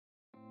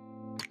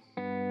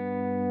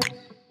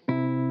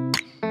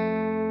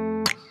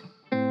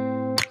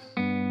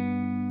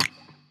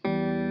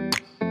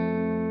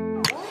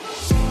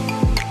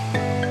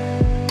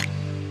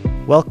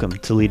Welcome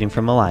to Leading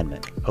from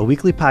Alignment, a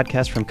weekly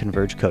podcast from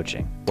Converge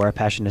Coaching, where our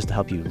passion is to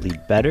help you lead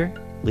better,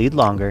 lead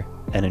longer,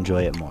 and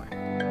enjoy it more.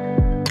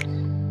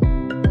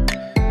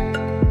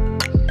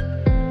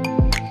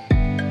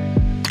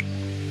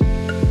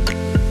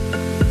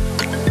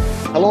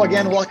 Hello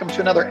again. Welcome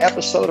to another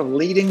episode of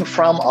Leading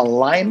from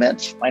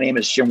Alignment. My name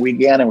is Jim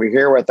Wiegand, and we're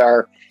here with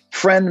our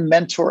friend,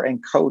 mentor,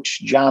 and coach,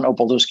 John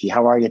Opalewski.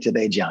 How are you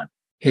today, John?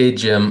 Hey,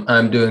 Jim.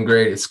 I'm doing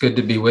great. It's good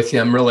to be with you.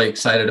 I'm really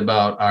excited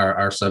about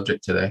our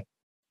subject today.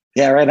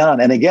 Yeah, right on.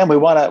 And again, we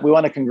want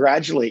to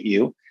congratulate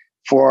you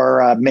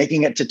for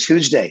making it to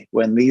Tuesday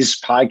when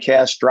these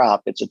podcasts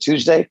drop. It's a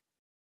Tuesday,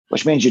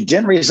 which means you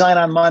didn't resign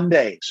on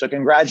Monday. So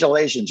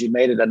congratulations. You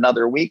made it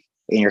another week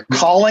in your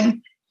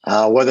calling,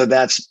 whether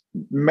that's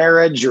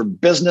marriage or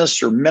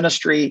business or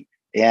ministry,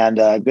 and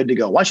good to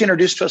go. Why don't you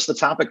introduce to us the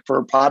topic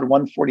for Pod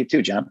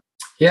 142, John?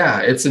 Yeah,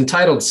 it's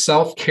entitled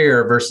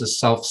Self-Care versus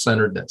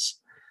Self-Centeredness.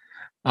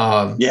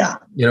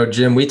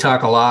 Jim, we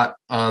talk a lot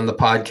on the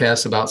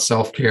podcast about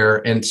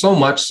self-care, and so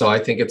much so I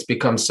think it's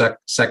become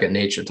second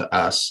nature to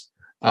us.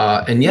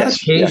 And yet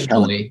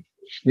occasionally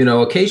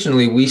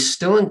we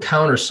still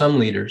encounter some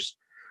leaders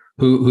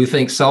who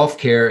think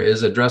self-care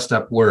is a dressed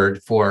up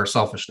word for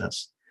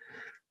selfishness.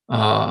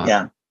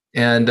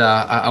 And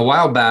a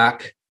while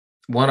back,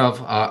 one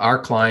of our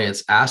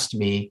clients asked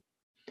me,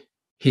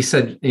 he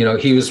said,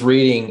 he was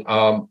reading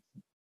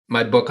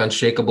my book,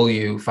 Unshakable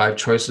You, 5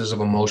 Choices of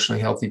Emotionally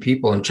Healthy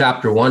People. And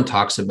chapter 1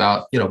 talks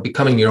about,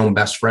 becoming your own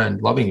best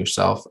friend, loving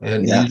yourself.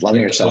 And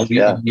loving yourself.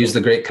 Use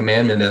the great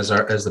commandment as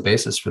the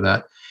basis for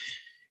that.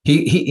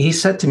 He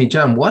said to me,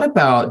 John, what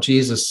about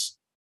Jesus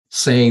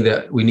saying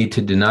that we need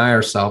to deny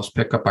ourselves,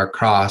 pick up our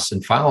cross,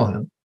 and follow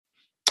him?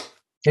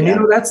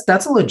 And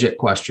that's a legit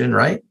question,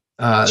 right?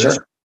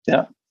 Sure.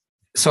 Yeah.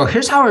 So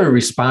here's how I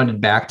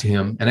responded back to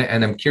him,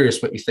 and I'm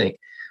curious what you think.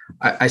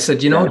 I said,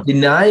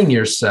 denying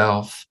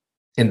yourself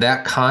in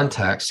that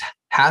context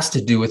has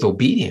to do with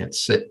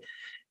obedience. It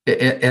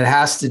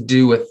has to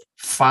do with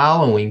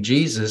following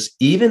Jesus,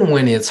 even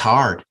when it's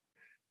hard,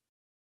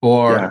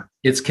 or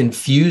it's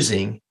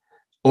confusing,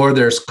 or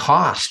there's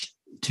cost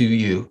to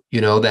you.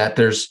 That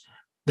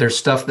there's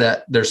stuff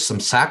that there's some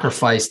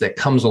sacrifice that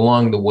comes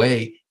along the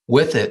way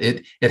with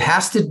it. It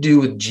has to do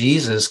with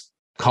Jesus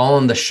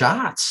calling the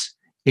shots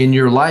in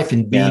your life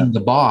and being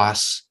the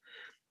boss.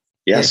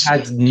 Yes. It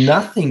has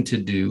nothing to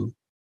do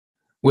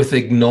with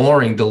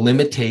ignoring the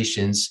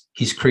limitations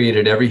he's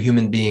created every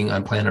human being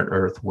on planet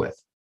Earth with.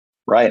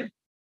 Right.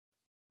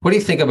 What do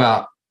you think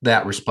about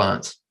that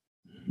response?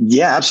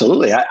 Yeah,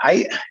 absolutely.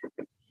 I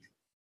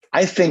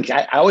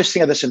always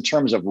think of this in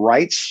terms of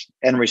rights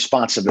and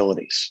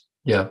responsibilities.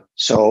 Yeah.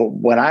 So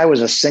when I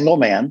was a single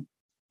man,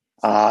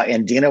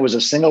 and Dina was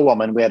a single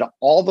woman, we had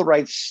all the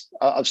rights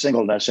of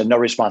singleness and no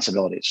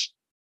responsibilities.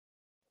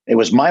 It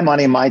was my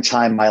money, my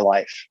time, my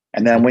life.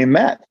 And then we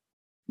met.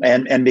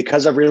 And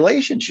because of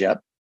relationship,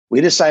 we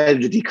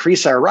decided to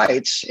decrease our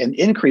rights and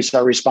increase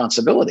our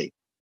responsibility.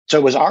 So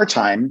it was our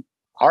time,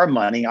 our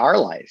money, our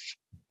life.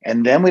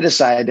 And then we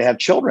decided to have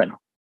children.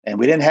 And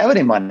we didn't have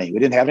any money, we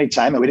didn't have any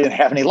time, and we didn't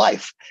have any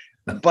life.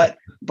 But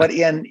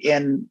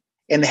in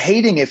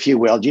hating, if you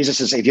will, Jesus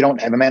says, if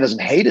a man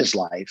doesn't hate his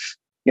life,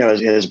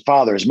 his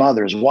father, his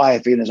mother, his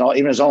wife, even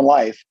his own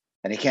life,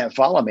 and he can't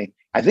follow me.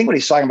 I think what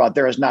he's talking about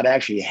there is not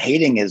actually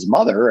hating his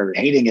mother or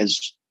hating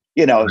his,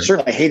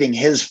 certainly hating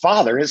his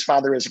father. His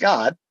father is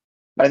God.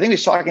 But I think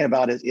he's talking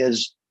about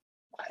is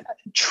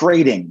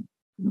trading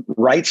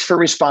rights for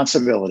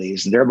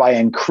responsibilities, thereby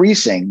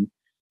increasing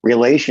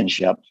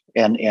relationship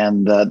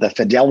and the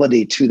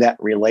fidelity to that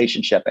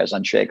relationship as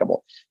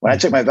unshakable. When I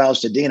took my vows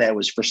to Dina, it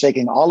was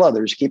forsaking all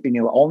others, keeping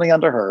you only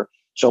unto her,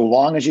 so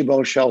long as you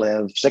both shall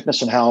live,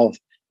 sickness and health,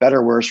 better,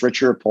 or worse,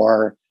 richer or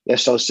poor,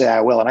 if so say I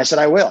will. And I said,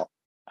 I will.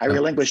 I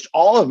relinquished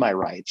all of my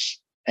rights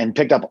and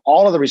picked up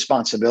all of the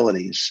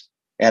responsibilities.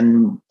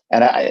 And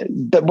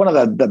one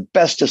of the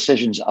best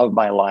decisions of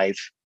my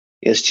life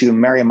is to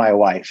marry my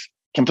wife.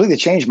 Completely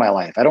changed my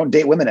life. I don't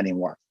date women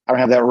anymore. I don't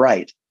have that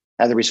right.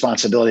 I have the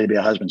responsibility to be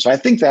a husband. So I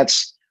think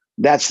that's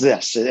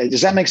this.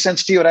 Does that make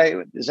sense to you?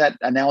 Does that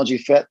analogy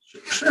fit?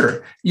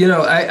 Sure.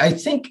 I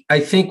think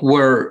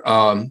where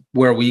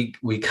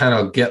we kind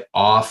of get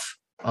off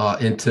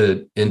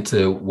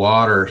into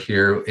water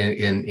here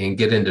and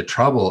get into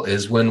trouble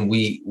is when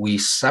we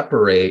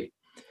separate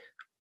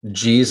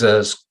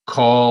Jesus'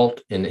 call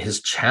and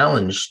his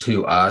challenge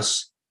to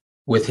us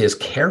with his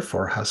care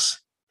for us.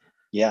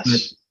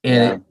 Yes.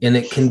 And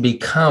it can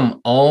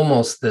become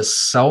almost this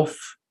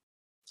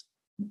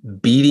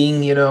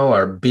self-beating,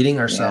 or beating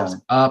ourselves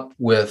up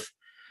with,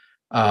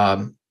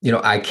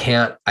 I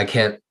can't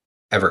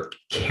ever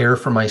care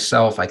for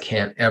myself. I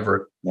can't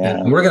ever.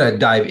 And we're going to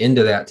dive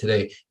into that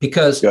today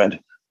because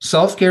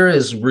self-care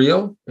is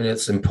real and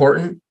it's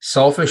important.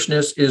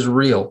 Selfishness is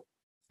real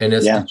and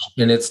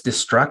it's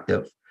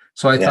destructive.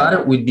 So I thought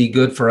it would be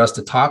good for us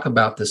to talk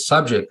about this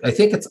subject. I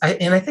think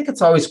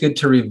it's always good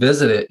to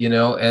revisit it,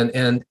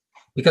 and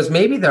because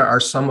maybe there are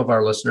some of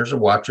our listeners or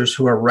watchers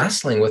who are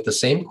wrestling with the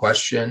same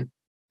question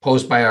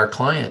posed by our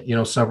client,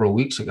 several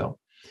weeks ago.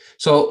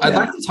 So I'd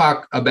like to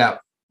talk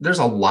about, there's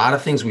a lot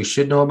of things we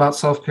should know about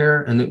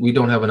self-care and that we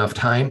don't have enough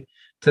time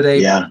today.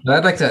 Yeah. But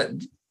I'd like to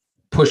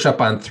push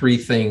up on 3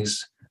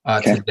 things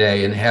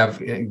today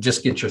and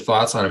just get your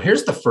thoughts on them.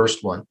 Here's the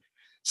first one.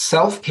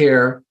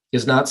 Self-care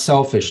is not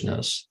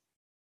selfishness.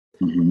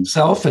 Mm-hmm.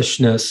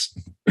 Selfishness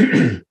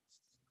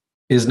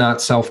is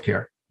not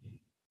self-care.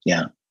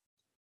 Yeah.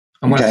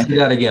 I'm going to say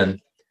that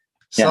again.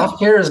 Yeah.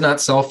 Self-care is not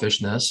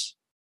selfishness.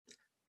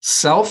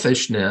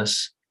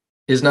 Selfishness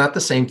is not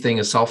the same thing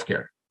as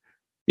self-care.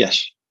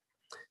 Yes.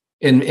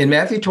 In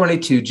Matthew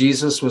 22,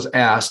 Jesus was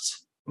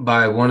asked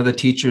by one of the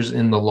teachers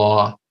in the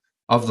law,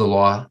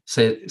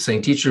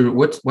 saying, "Teacher,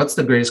 what's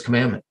the greatest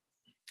commandment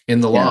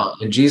in the law?"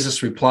 And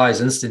Jesus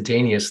replies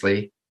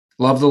instantaneously,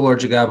 "Love the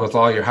Lord your God with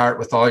all your heart,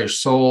 with all your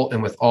soul,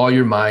 and with all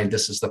your mind.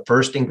 This is the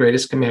first and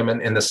greatest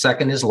commandment. And the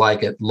second is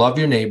like it. Love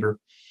your neighbor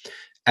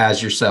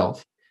as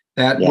yourself."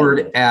 That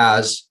word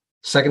 "as,"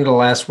 second to the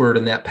last word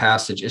in that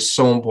passage, is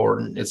so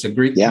important. It's a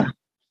Greek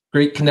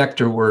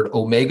connector word,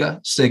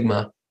 omega,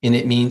 sigma, and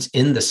it means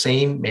in the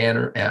same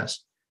manner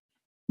as.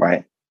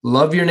 Right.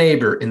 Love your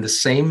neighbor in the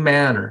same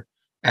manner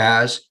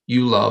as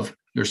you love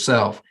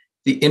yourself.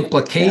 The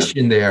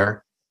implication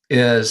there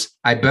is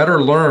I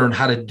better learn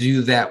how to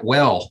do that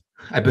well.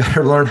 I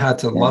better learn how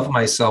to love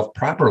myself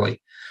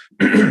properly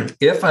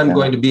if I'm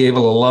going to be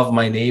able to love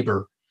my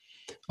neighbor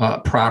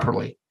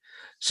properly.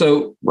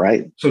 So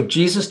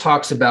Jesus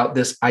talks about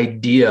this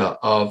idea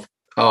of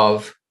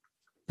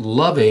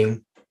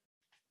loving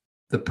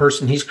the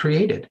person he's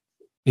created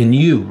in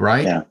you,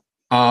 right? Yeah.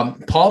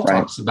 Paul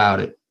talks about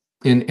it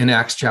in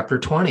Acts chapter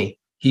 20.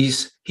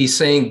 He's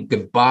saying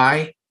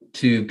goodbye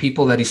to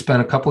people that he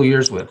spent a couple of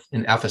years with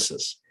in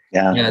Ephesus.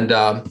 Yeah.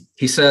 And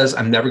he says,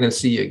 "I'm never going to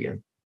see you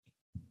again."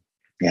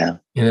 Yeah.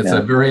 And it's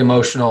a very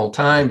emotional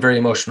time, very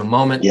emotional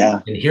moment. Yeah.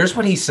 And here's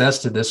what he says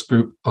to this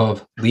group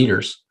of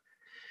leaders.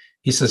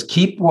 He says,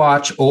 "Keep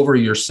watch over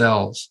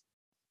yourselves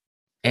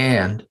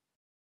and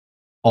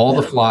all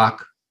the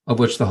flock of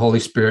which the Holy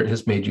Spirit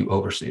has made you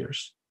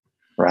overseers."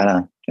 Right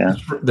on. Yeah.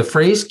 The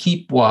phrase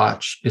 "keep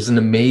watch" is an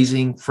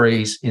amazing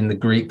phrase in the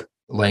Greek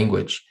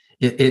language.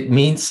 It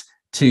means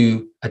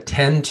to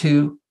attend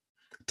to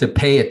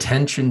pay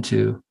attention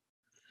to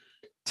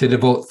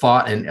devote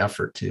thought and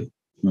effort to.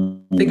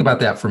 Mm-hmm. Think about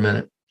that for a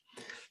minute.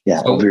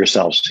 Yeah, over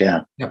yourselves.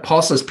 Yeah.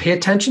 Paul says, pay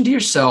attention to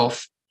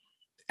yourself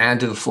and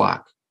to the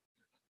flock.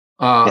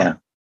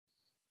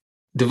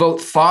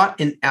 Devote thought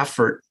and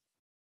effort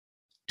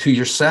to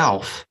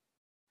yourself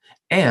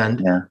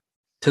and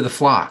to the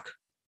flock.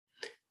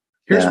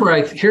 Here's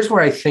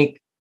where I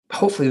think,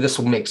 hopefully this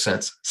will make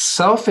sense.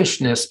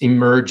 Selfishness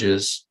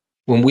emerges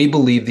when we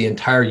believe the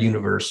entire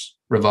universe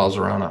revolves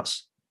around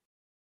us.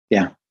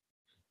 Yeah.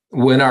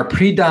 When our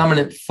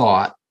predominant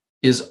thought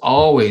is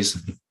always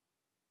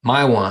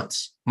my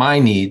wants, my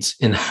needs,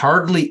 and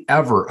hardly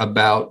ever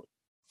about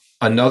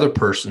another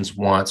person's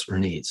wants or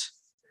needs.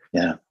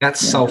 Yeah. That's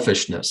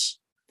selfishness.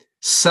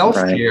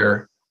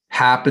 Self-care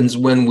happens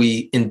when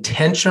we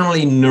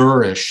intentionally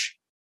nourish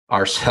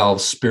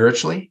ourselves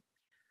spiritually,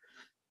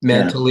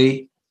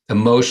 mentally,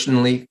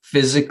 emotionally,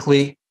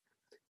 physically,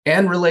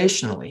 and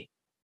relationally.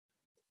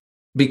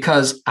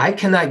 Because I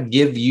cannot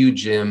give you,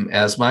 Jim,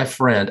 as my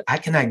friend, I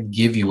cannot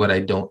give you what I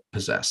don't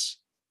possess,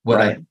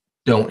 what I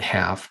don't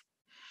have.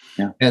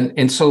 Yeah.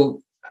 And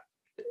so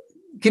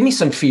give me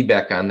some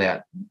feedback on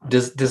that.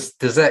 Does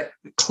that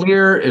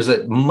clear? Is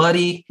it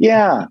muddy?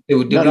 Yeah.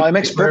 It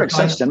makes perfect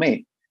sense to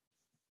me.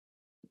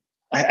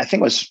 I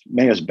think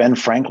it was Ben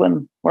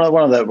Franklin, one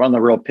of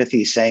the real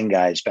pithy saying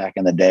guys back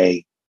in the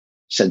day,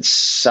 said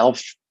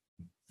self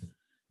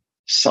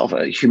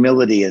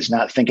humility is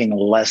not thinking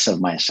less of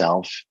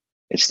myself.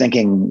 It's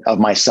thinking of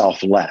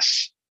myself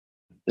less.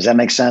 Does that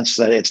make sense?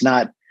 That it's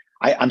not,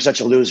 I'm such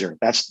a loser.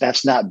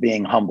 That's not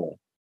being humble.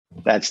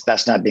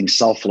 That's not being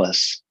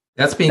selfless.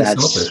 That's being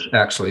selfish,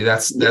 actually.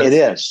 That's it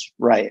is,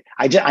 right.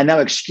 I now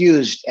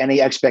excused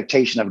any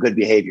expectation of good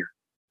behavior,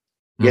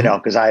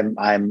 because I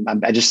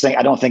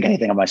don't think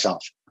anything of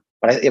myself.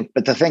 But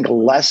to think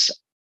less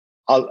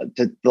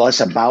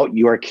about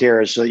your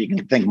care so that you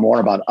can think more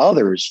about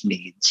others'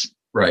 needs.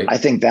 Right. I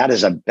think that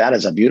is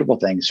a beautiful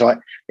thing. So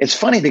it's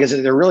funny because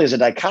there really is a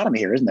dichotomy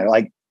here, isn't there?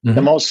 Like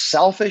the most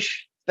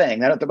selfish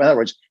thing, in other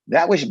words,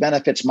 that which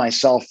benefits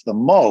myself the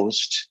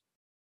most,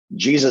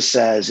 Jesus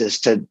says, is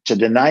to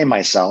deny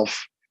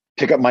myself,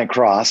 pick up my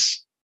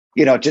cross,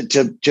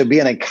 to be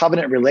in a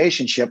covenant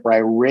relationship where I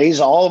raise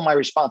all of my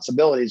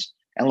responsibilities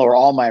and lower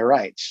all my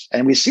rights.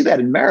 And we see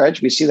that in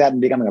marriage. We see that in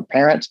becoming a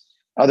parent,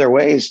 other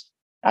ways.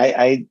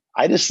 I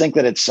just think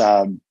that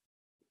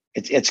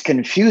it's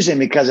confusing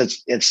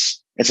because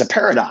it's a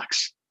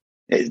paradox.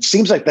 It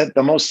seems like that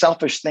the most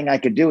selfish thing I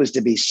could do is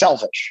to be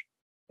selfish.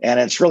 And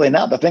it's really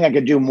not. The thing I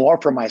could do more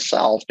for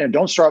myself.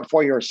 Don't store up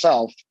for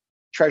yourself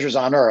treasures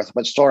on earth,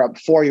 but store up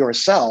for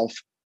yourself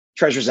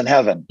treasures in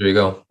heaven. There you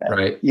go.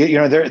 Right.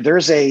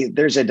 There's a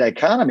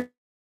dichotomy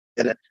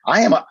that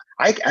I'm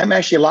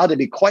actually allowed to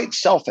be quite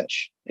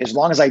selfish as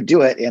long as I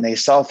do it in a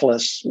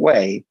selfless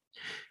way.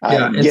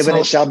 Given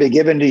it shall be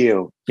given to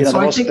you.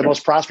 The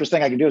most prosperous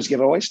thing I can do is give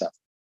away stuff.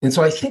 And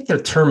so I think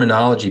the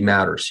terminology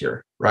matters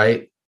here,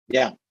 right?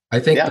 Yeah. I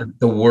think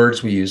the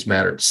words we use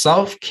matter.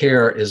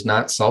 Self-care is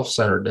not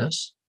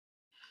self-centeredness.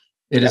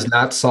 It is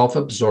not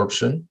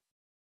self-absorption.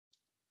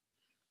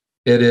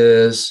 It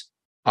is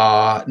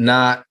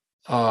not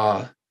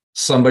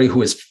somebody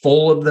who is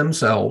full of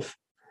themselves.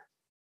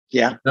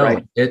 Yeah. No,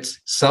 right. It's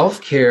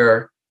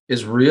self-care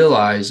is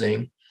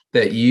realizing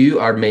that you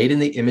are made in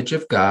the image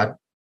of God.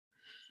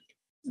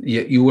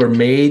 You were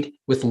made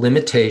with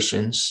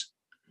limitations,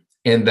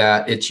 and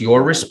that it's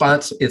your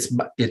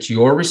it's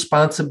your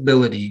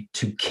responsibility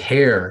to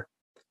care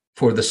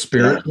for the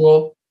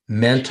spiritual,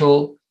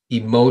 mental,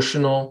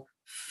 emotional,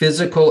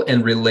 physical,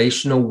 and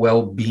relational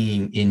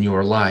well-being in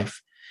your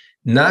life.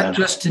 Not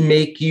just to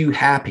make you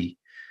happy.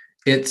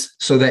 It's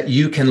so that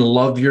you can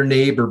love your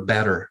neighbor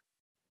better.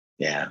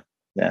 Yeah.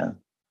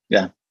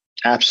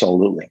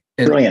 Absolutely.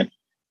 Brilliant.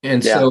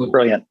 And so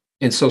brilliant.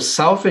 And so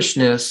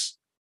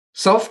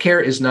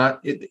self-care is not,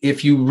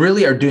 if you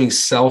really are doing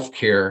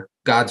self-care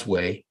God's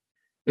way,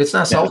 it's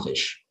not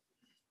selfish.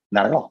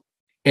 Not at all.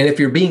 And if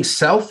you're being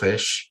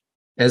selfish,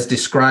 as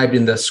described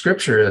in the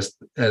scripture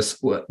as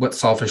what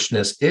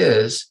selfishness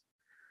is,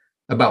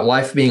 about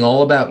life being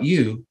all about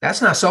you,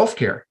 that's not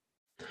self-care.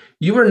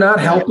 You are not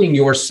helping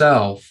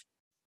yourself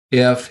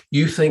if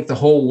you think the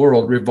whole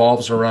world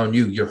revolves around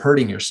you. You're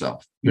hurting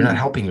yourself. You're not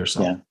helping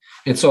yourself. Yeah.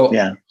 And so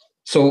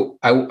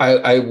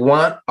I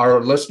want our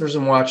listeners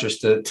and watchers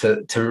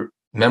to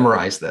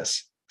memorize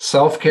this.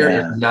 Self-care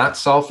is not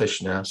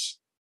selfishness.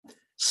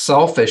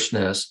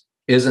 Selfishness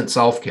isn't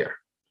self-care.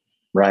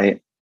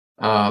 Right.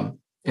 And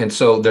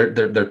so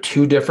they're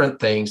two different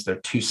things. They're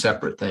two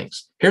separate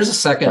things. Here's a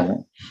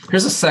second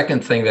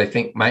thing that I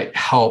think might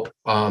help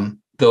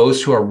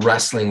those who are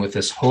wrestling with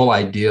this whole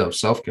idea of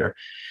self-care.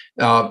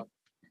 And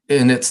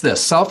it's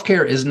this: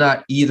 self-care is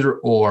not either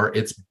or,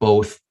 it's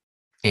both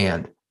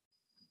and.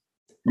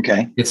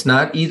 Okay. It's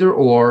not either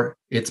or,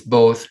 it's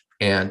both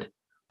and.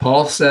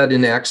 Paul said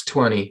in Acts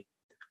 20,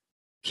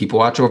 keep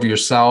watch over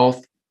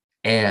yourself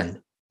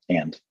and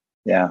the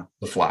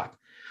flock.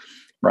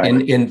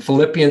 Right. In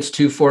Philippians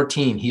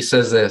 2:14, he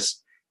says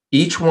this: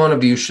 each one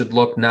of you should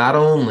look not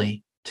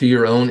only to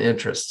your own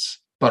interests,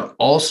 but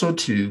also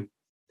to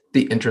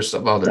the interests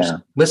of others. Yeah.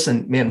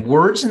 Listen, man,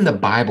 words in the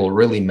Bible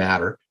really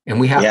matter, and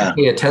we have to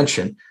pay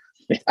attention.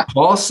 Yeah.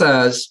 Paul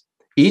says,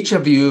 each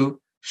of you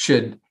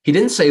should, he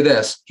didn't say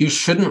this, you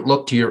shouldn't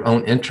look to your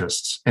own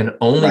interests and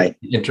only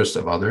the interests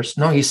of others.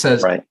 No, he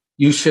says,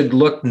 you should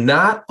look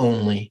not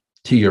only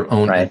to your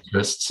own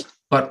interests,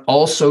 but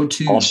also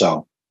to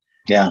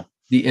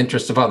the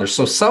interests of others.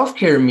 So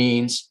self-care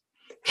means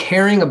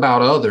caring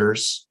about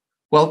others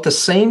while at the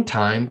same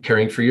time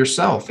caring for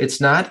yourself.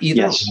 It's not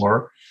either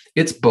or,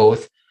 it's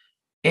both.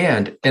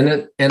 And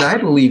I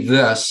believe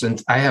this,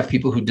 and I have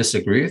people who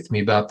disagree with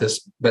me about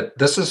this, but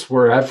this is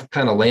where I've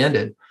kind of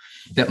landed,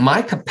 that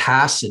my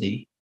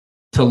capacity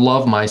to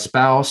love my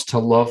spouse, to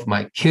love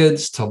my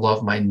kids, to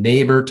love my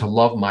neighbor, to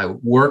love my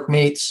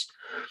workmates,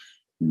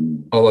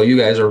 although you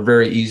guys are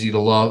very easy to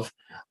love,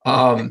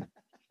 and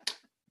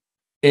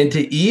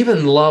to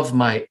even love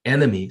my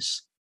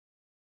enemies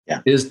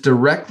is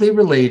directly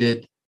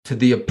related to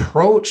the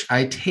approach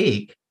I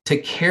take to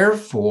care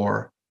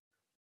for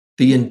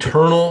the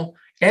internal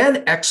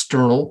and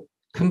external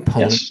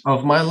component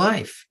of my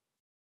life.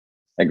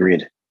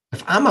 Agreed.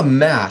 If I'm a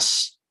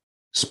mess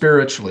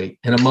spiritually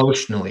and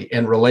emotionally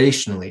and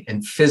relationally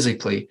and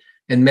physically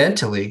and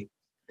mentally,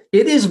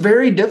 it is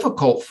very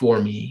difficult for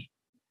me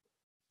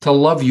to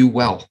love you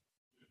well.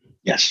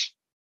 Yes.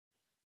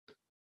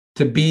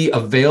 To be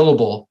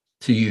available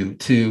to you,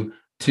 to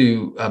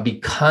be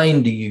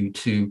kind to you,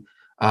 to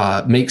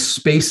make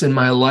space in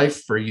my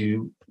life for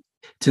you,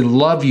 to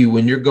love you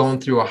when you're going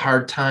through a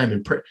hard time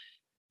and pray.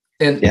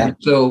 And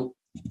so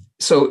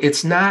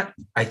it's not,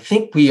 I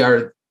think we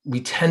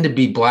tend to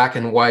be black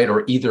and white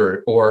or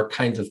either or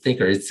kinds of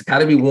thinker. It's got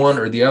to be one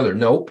or the other.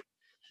 Nope.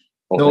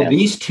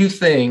 These two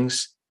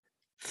things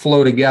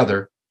flow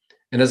together.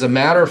 And as a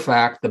matter of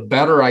fact, the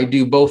better I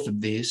do both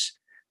of these,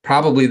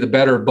 probably the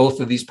better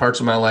both of these parts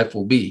of my life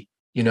will be,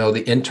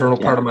 the internal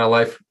part of my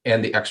life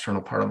and the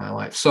external part of my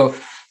life. So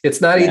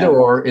it's not either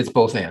or, it's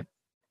both and.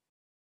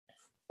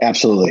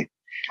 Absolutely.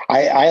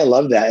 I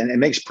love that. And it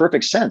makes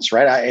perfect sense,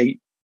 right?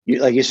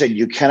 Like you said,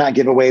 you cannot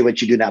give away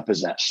what you do not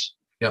possess.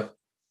 Yep.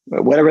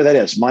 Whatever that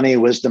is, money,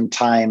 wisdom,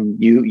 time,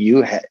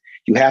 you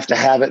have to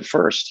have it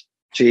first.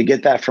 So you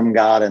get that from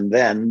God, and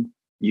then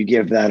you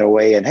give that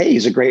away. And hey,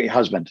 he's a great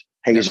husband.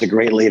 Hey, he's a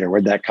great leader.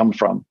 Where'd that come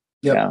from?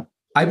 Yep. Yeah.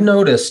 I've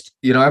noticed,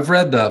 I've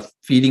read the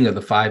feeding of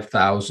the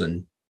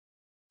 5,000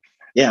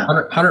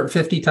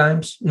 150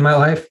 times in my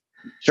life.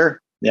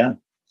 Sure. Yeah.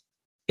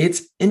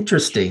 It's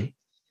interesting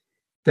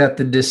that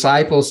the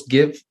disciples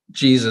give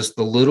Jesus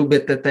the little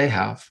bit that they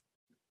have.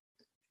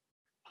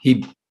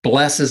 He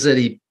blesses it.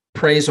 He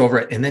prays over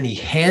it. And then he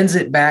hands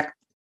it back,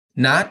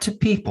 not to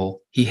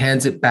people. He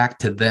hands it back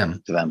to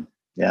them. To them.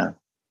 Yeah.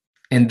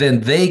 And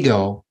then they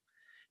go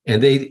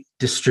and they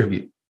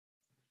distribute.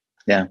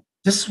 Yeah.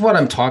 This is what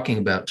I'm talking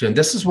about, Jim.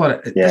 This is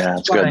what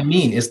I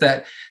mean is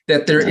that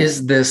there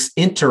is this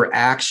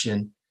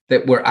interaction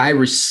that where I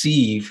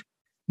receive,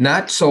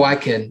 not so I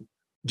can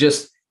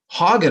just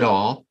hog it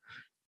all.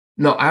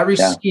 No, I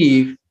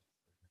receive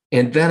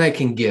and then I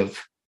can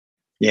give.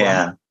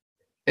 Yeah.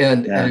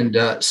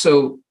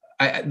 So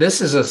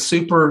this is a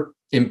super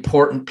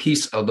important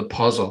piece of the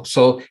puzzle.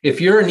 So if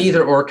you're an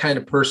either or kind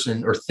of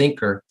person or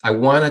thinker, I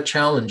want to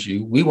challenge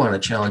you. We want to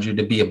challenge you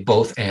to be a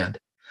both and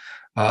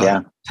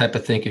type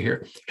of thinker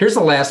here. Here's the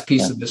last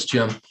piece of this,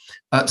 Jim.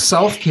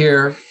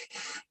 Self-care,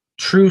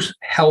 true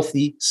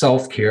healthy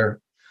self-care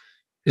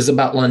is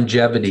about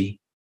longevity.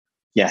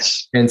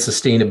 Yes. And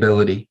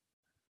sustainability.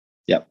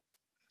 Yep.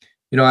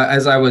 You know,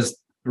 as I was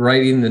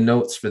writing the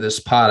notes for this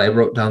pod, I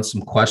wrote down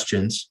some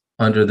questions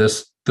under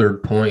this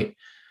third point.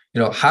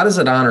 You know, how does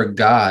it honor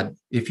God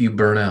if you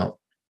burn out?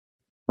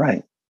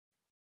 Right.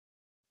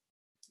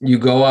 You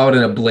go out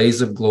in a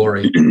blaze of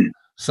glory.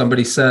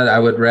 Somebody said, I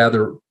would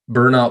rather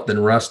burn out than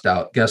rust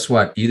out. Guess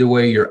what? Either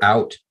way, you're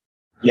out.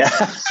 Yeah.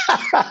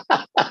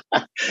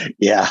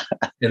 Yeah.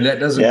 And that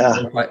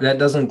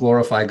doesn't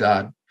glorify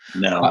God.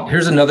 No.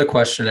 Here's another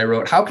question I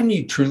wrote. How can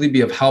you truly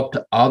be of help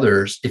to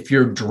others if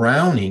you're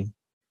drowning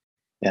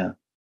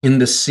in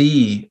the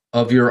sea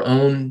of your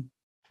own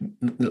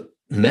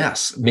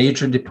mess,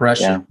 major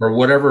depression, or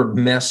whatever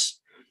mess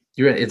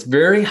you're in? It's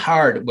very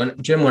hard.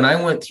 When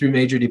I went through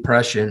major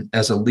depression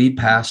as a lead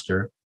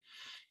pastor,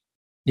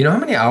 you know how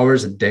many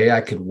hours a day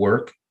I could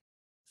work?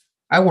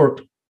 I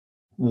worked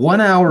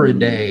 1 hour a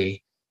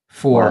day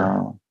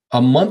for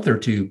a month or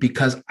two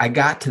because I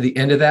got to the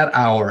end of that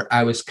hour.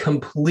 I was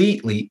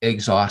completely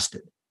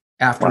exhausted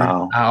after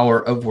an hour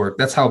of work.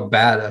 That's how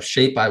bad a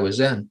shape I was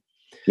in.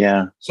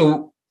 Yeah.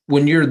 So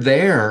when you're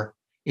there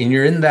and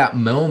you're in that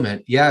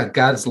moment,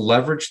 God's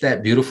leveraged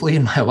that beautifully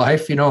in my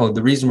life. You know,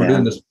 the reason we're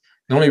doing this,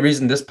 the only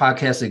reason this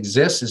podcast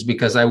exists is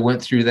because I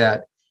went through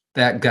that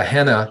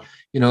Gehenna,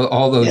 you know,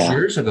 all those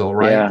years ago.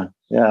 Right. Yeah.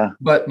 Yeah.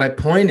 But my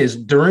point is,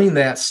 during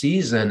that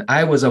season,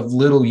 I was of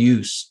little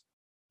use.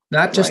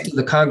 Not just to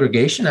the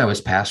congregation I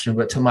was pastoring,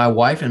 but to my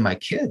wife and my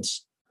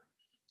kids.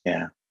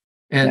 Yeah.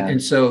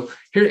 And so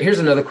here's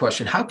another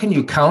question. How can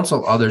you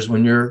counsel others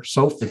when you're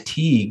so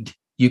fatigued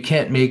you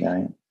can't make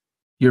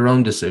your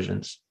own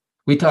decisions?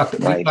 We talk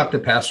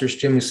to pastors,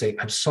 Jim, who say,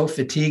 I'm so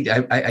fatigued.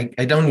 I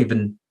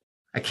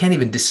can't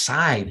even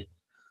decide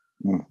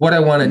what I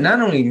want to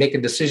not only make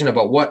a decision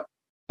about what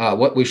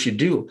we should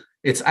do.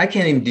 I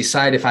can't even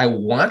decide if I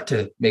want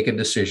to make a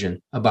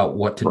decision about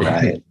what to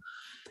do.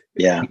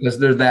 Yeah. Because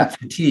they're that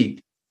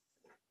fatigued.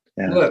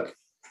 Yeah. Look,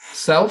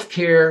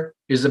 self-care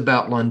is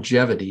about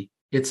longevity.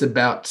 It's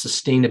about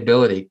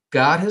sustainability.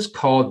 God has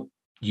called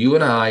you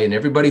and I and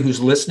everybody who's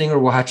listening or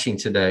watching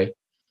today,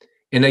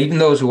 and even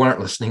those who aren't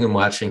listening and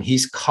watching,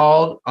 he's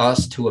called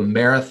us to a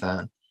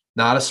marathon,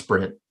 not a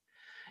sprint.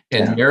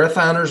 And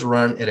marathoners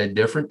run at a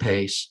different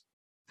pace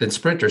than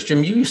sprinters.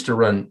 Jim, you used to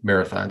run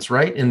marathons,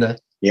 right?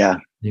 Yeah.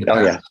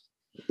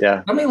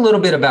 Tell me a little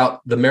bit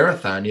about the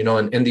marathon, you know,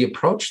 and the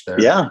approach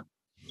there. Yeah.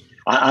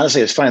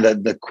 Honestly, it's funny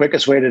that the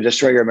quickest way to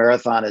destroy your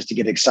marathon is to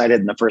get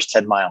excited in the first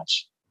 10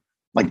 miles.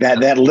 Like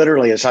that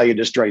literally is how you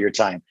destroy your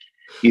time.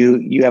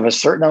 You have a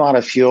certain amount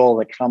of fuel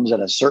that comes at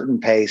a certain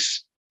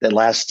pace that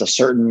lasts a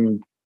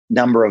certain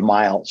number of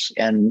miles,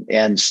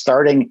 and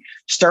starting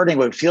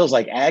what feels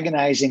like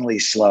agonizingly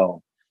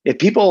slow. If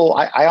people,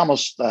 I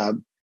almost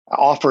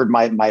offered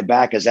my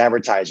back as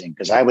advertising,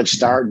 because I would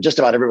start, just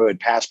about everybody would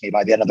pass me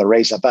by the end of the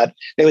race. I thought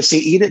they would see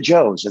Eat at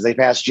Joe's as they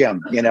passed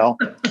Jim, you know.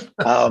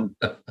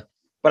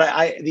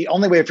 But the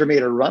only way for me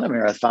to run a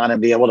marathon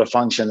and be able to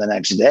function the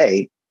next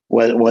day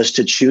was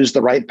to choose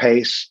the right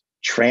pace,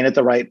 train at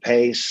the right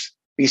pace,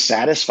 be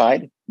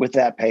satisfied with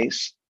that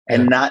pace,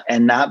 and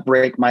not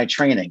break my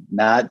training.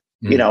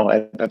 You know,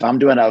 if I'm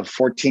doing a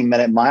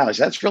 14-minute miles,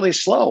 that's really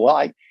slow.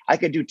 Well, I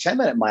could do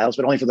 10-minute miles,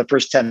 but only for the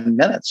first 10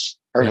 minutes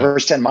or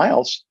first 10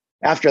 miles.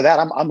 After that,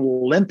 I'm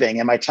limping,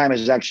 and my time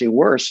is actually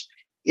worse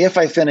if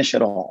I finish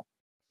at all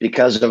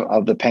because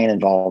of the pain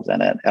involved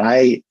in it. And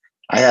I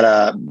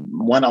had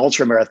one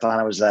ultra marathon.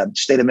 I was the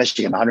state of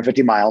Michigan,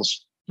 150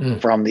 miles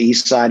from the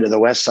east side to the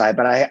west side,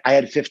 but I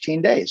had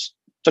 15 days.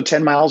 So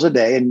 10 miles a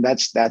day. And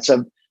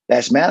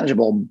that's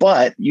manageable,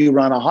 but you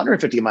run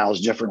 150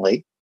 miles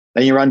differently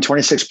than you run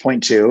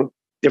 26.2,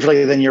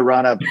 differently than you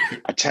run a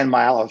 10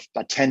 mile,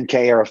 a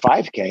 10K or a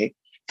 5K.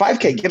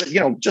 5K, give it, you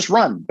know, just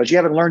run, but you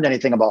haven't learned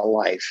anything about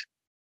life.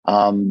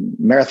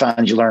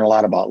 Marathons, you learn a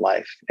lot about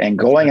life, and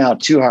going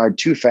out too hard,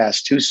 too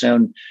fast, too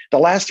soon. The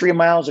last 3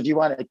 miles, if you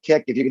want to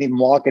kick, if you can even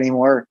walk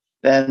anymore,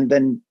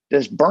 then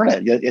just burn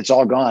it. It's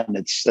all gone.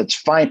 That's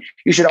fine.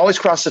 You should always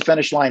cross the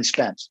finish line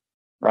spent,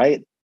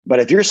 right? But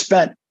if you're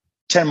spent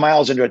 10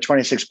 miles into a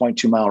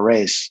 26.2 mile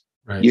race,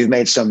 you've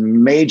made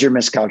some major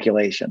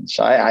miscalculations.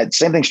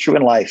 Same thing's true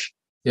in life.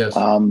 Yes.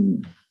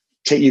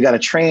 You got to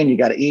train, you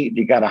got to eat,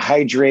 you got to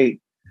hydrate.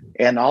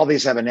 And all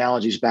these have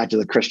analogies back to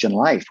the Christian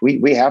life.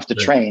 We have to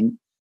train.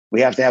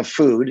 We have to have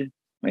food.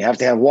 We have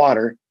to have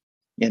water.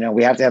 You know,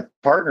 we have to have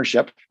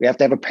partnership. We have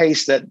to have a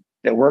pace that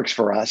works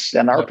for us.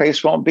 And our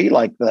pace won't be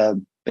like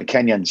the the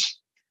Kenyans.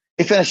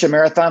 They finish a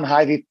marathon,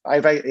 high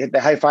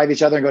five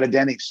each other and go to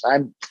Denny's.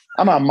 I'm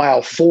on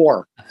mile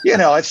 4.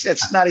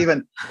 It's not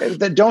even,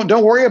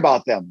 don't worry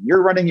about them.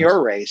 You're running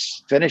your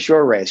race. Finish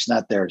your race,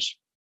 not theirs.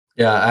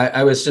 Yeah.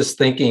 I was just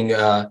thinking,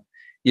 I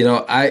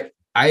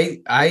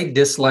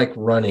dislike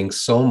running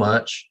so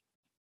much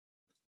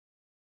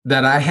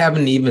that I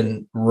haven't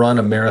even run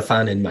a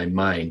marathon in my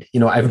mind.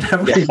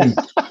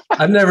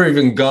 I've never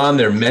even gone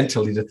there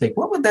mentally to think,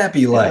 what would that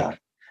be like?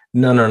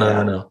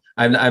 No.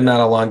 I'm not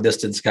a long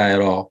distance guy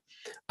at all.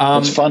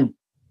 It's fun,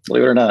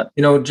 believe it or not.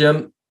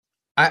 Jim,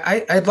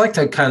 I'd like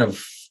to kind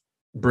of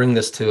bring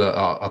this to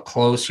a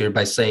close here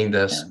by saying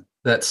this,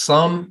 that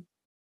some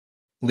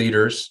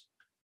leaders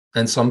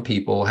and some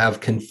people have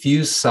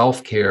confused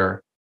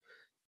self-care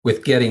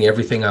with getting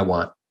everything I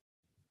want.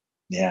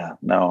 Yeah,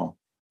 no.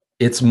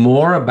 It's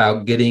more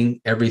about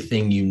getting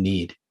everything you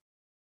need.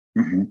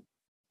 Mm-hmm.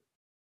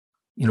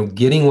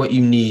 Getting what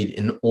you need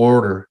in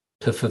order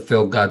to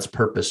fulfill God's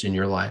purpose in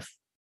your life.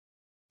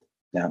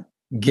 Yeah.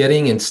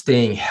 Getting and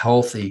staying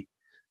healthy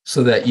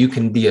so that you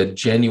can be a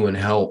genuine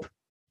help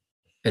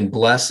and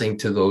blessing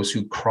to those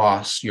who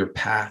cross your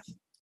path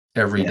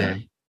every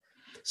day.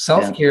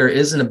 Self-care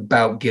isn't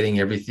about getting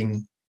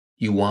everything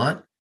you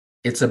want.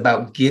 It's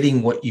about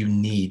getting what you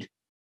need.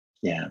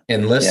 Yeah.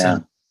 And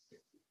listen,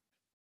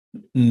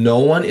 no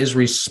one is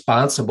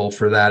responsible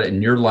for that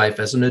in your life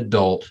as an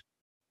adult.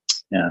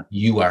 Yeah.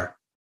 You are.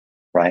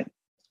 Right.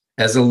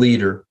 As a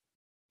leader,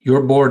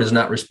 your board is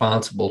not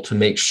responsible to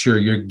make sure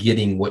you're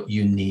getting what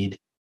you need.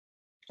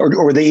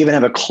 Or they even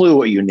have a clue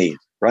what you need,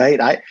 right?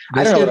 I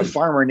don't know what a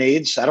farmer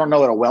needs. I don't know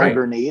what a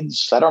welder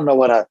needs. I don't know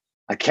what a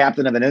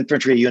captain of an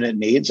infantry unit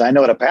needs. I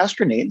know what a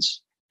pastor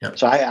needs. Yep.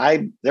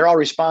 So they're all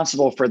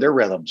responsible for their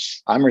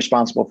rhythms. I'm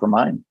responsible for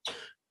mine.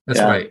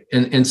 That's right.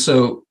 And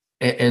so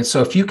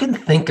if you can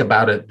think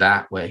about it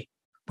that way,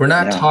 we're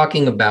not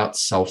talking about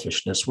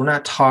selfishness. We're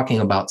not talking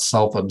about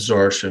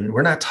self-absorption.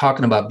 We're not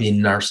talking about being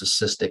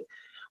narcissistic.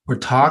 We're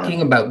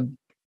talking about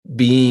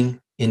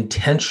being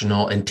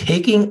intentional and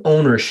taking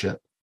ownership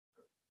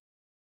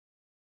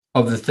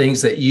of the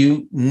things that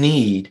you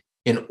need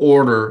in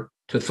order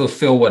to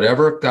fulfill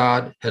whatever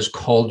God has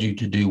called you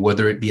to do,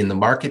 whether it be in the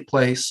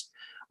marketplace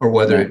or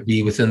whether it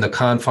be within the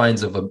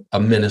confines of a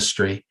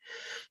ministry.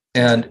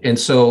 And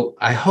so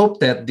I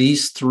hope that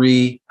these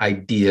 3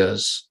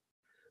 ideas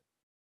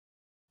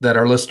that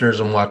our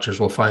listeners and watchers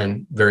will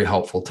find very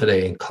helpful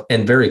today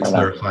and very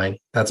clarifying.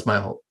 That's my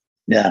hope.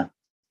 Yeah,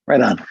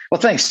 right on.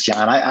 Well, thanks,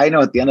 John. I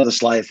know at the end of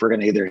this life, we're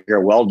going to either hear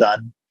well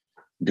done,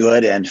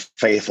 good and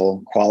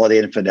faithful, quality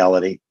and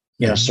fidelity,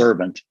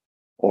 servant,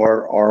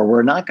 or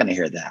we're not going to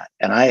hear that.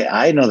 And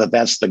I know that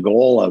that's the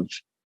goal of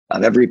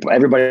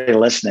everybody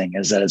listening,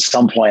 is that at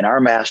some point our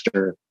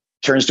master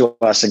turns to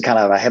us and kind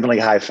of a heavenly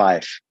high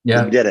five.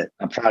 Yeah. You did it.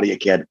 I'm proud of you,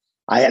 kid.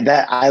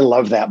 I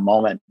love that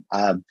moment.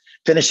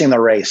 Finishing the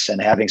race and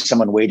having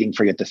someone waiting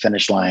for you at the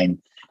finish line,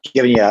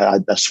 giving you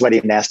a sweaty,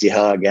 nasty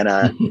hug. And,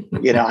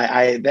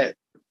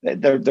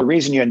 the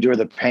reason you endure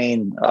the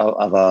pain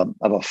of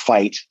a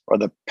fight, or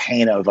the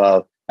pain of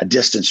a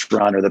distance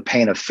run, or the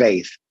pain of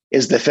faith,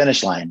 is the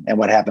finish line and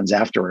what happens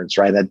afterwards,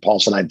 right? That Paul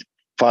said, I've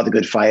fought the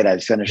good fight.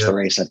 I've finished the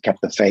race. I've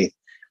kept the faith.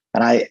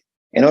 And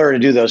in order to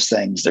do those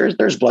things,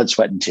 there's blood,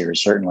 sweat, and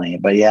tears, certainly.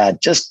 But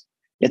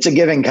it's a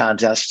giving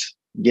contest.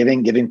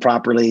 Giving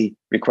properly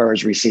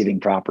requires receiving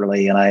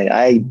properly. And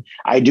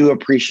I do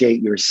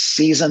appreciate your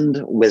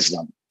seasoned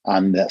wisdom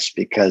on this,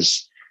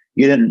 because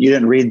you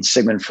didn't read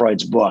Sigmund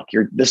Freud's book.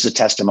 This is a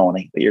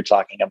testimony that you're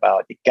talking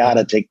about. You got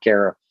to take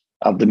care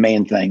of the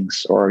main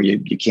things, or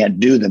you can't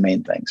do the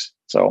main things.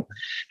 So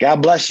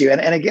God bless you.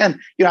 And again,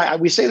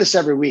 we say this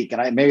every week,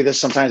 and maybe this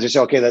sometimes they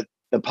say, okay, that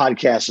the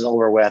podcast is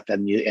over with,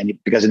 and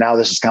because now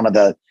this is kind of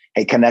the,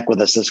 hey, connect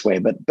with us this way.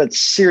 But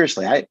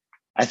seriously,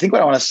 I think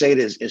what I want to say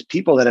is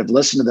people that have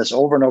listened to this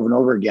over and over and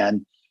over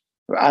again,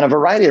 on a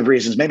variety of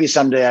reasons, maybe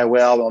someday I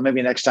will, or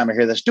maybe next time I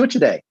hear this, do it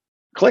today.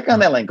 Click on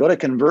that link, go to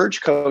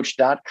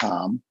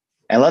convergecoach.com,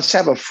 and let's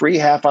have a free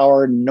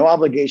half-hour, no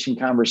obligation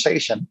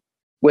conversation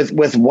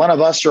with one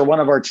of us or one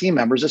of our team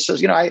members that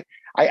says,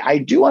 I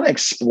do want to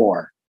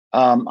explore.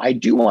 I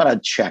do want to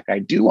check. I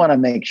do want to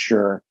make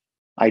sure.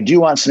 I do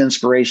want some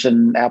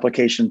inspiration,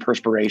 application,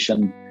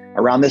 perspiration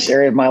around this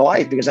area of my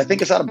life, because I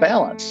think it's out of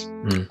balance.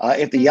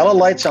 If the yellow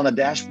lights on the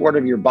dashboard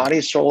of your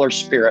body, soul, or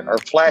spirit are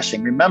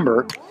flashing,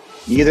 remember,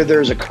 either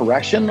there's a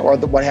correction, or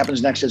what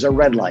happens next is a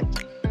red light.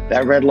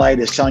 That red light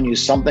is telling you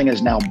something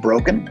is now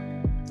broken.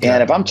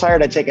 And if I'm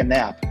tired, I take a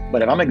nap.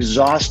 But if I'm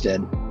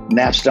exhausted,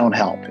 naps don't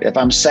help. If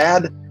I'm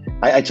sad,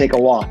 I take a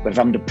walk. But if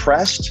I'm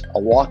depressed, a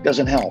walk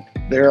doesn't help.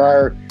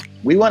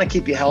 We want to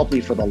keep you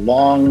healthy for the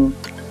long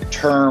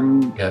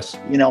term,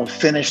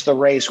 finish the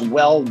race.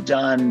 Well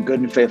done, good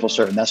and faithful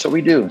servant. That's what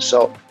we do.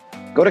 So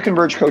go to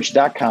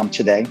convergecoach.com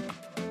today.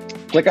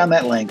 Click on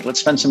that link. Let's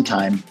spend some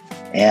time.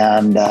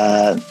 And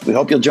we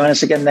hope you'll join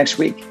us again next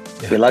week.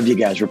 Yeah. We love you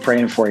guys. We're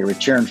praying for you. We're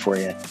cheering for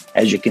you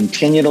as you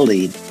continue to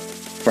lead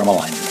from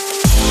alignment.